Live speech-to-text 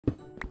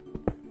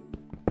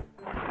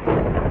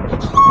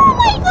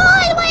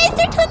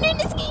there thunder in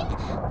this game?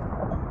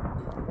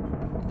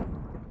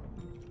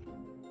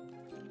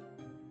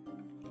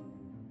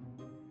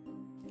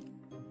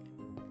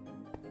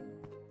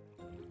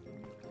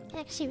 I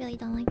actually really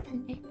don't like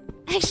thunder.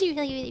 I actually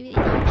really don't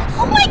like that.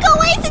 Oh my god,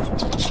 why is it?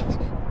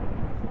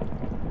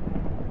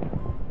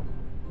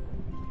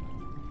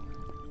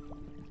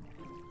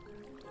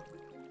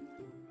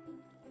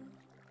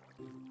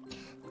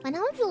 When I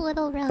was a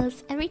little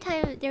Rose, every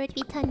time there would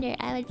be thunder,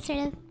 I would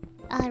sort of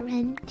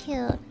run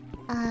to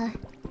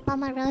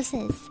Mama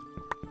Rose's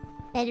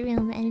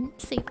bedroom and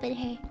sleep with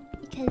her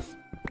because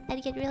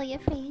I'd get really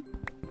afraid.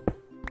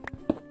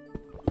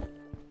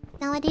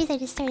 Nowadays, I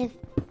just sort of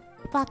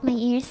block my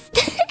ears.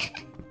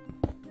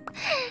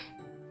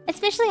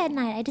 Especially at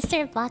night, I just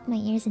sort of block my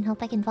ears and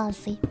hope I can fall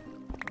asleep.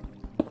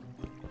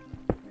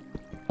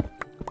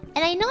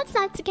 And I know it's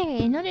not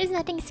scary. I know there's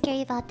nothing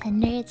scary about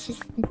thunder. It's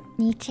just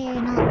nature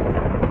and all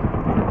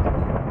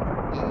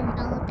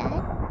of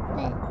that.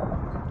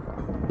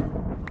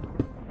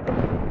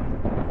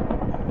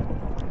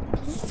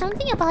 But there's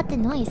something about the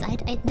noise.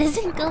 It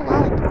doesn't go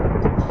out.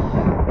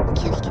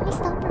 Okay, can you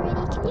stop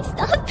already? Can you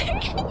stop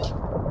already?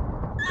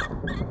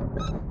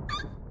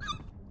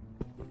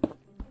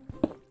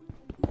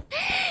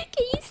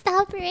 Can you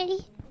stop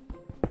already?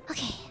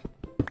 Okay.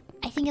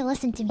 I think you'll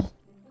listen to me.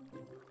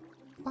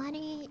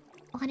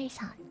 Water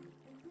sound.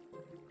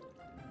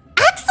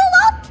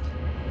 Axolot!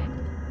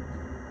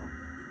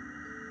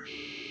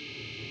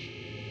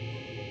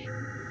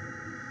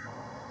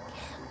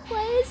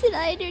 Why is it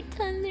either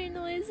thunder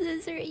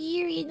noises or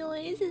eerie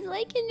noises?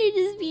 Why can't there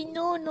just be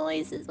no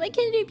noises? Why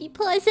can't there be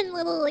pleasant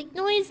little like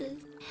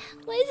noises?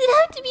 Why does it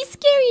have to be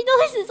scary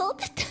noises all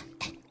the time?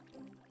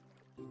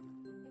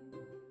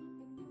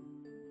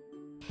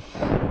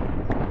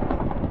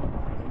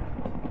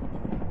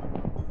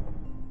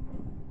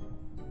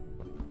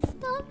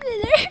 Stop it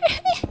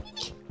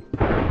already.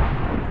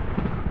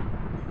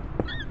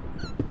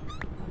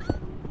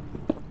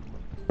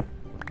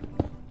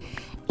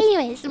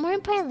 Anyways, more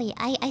importantly,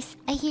 I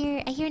hear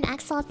an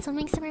axolot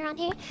swimming somewhere around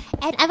here,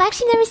 and I've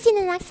actually never seen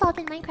an axolot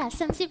in Minecraft,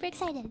 so I'm super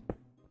excited.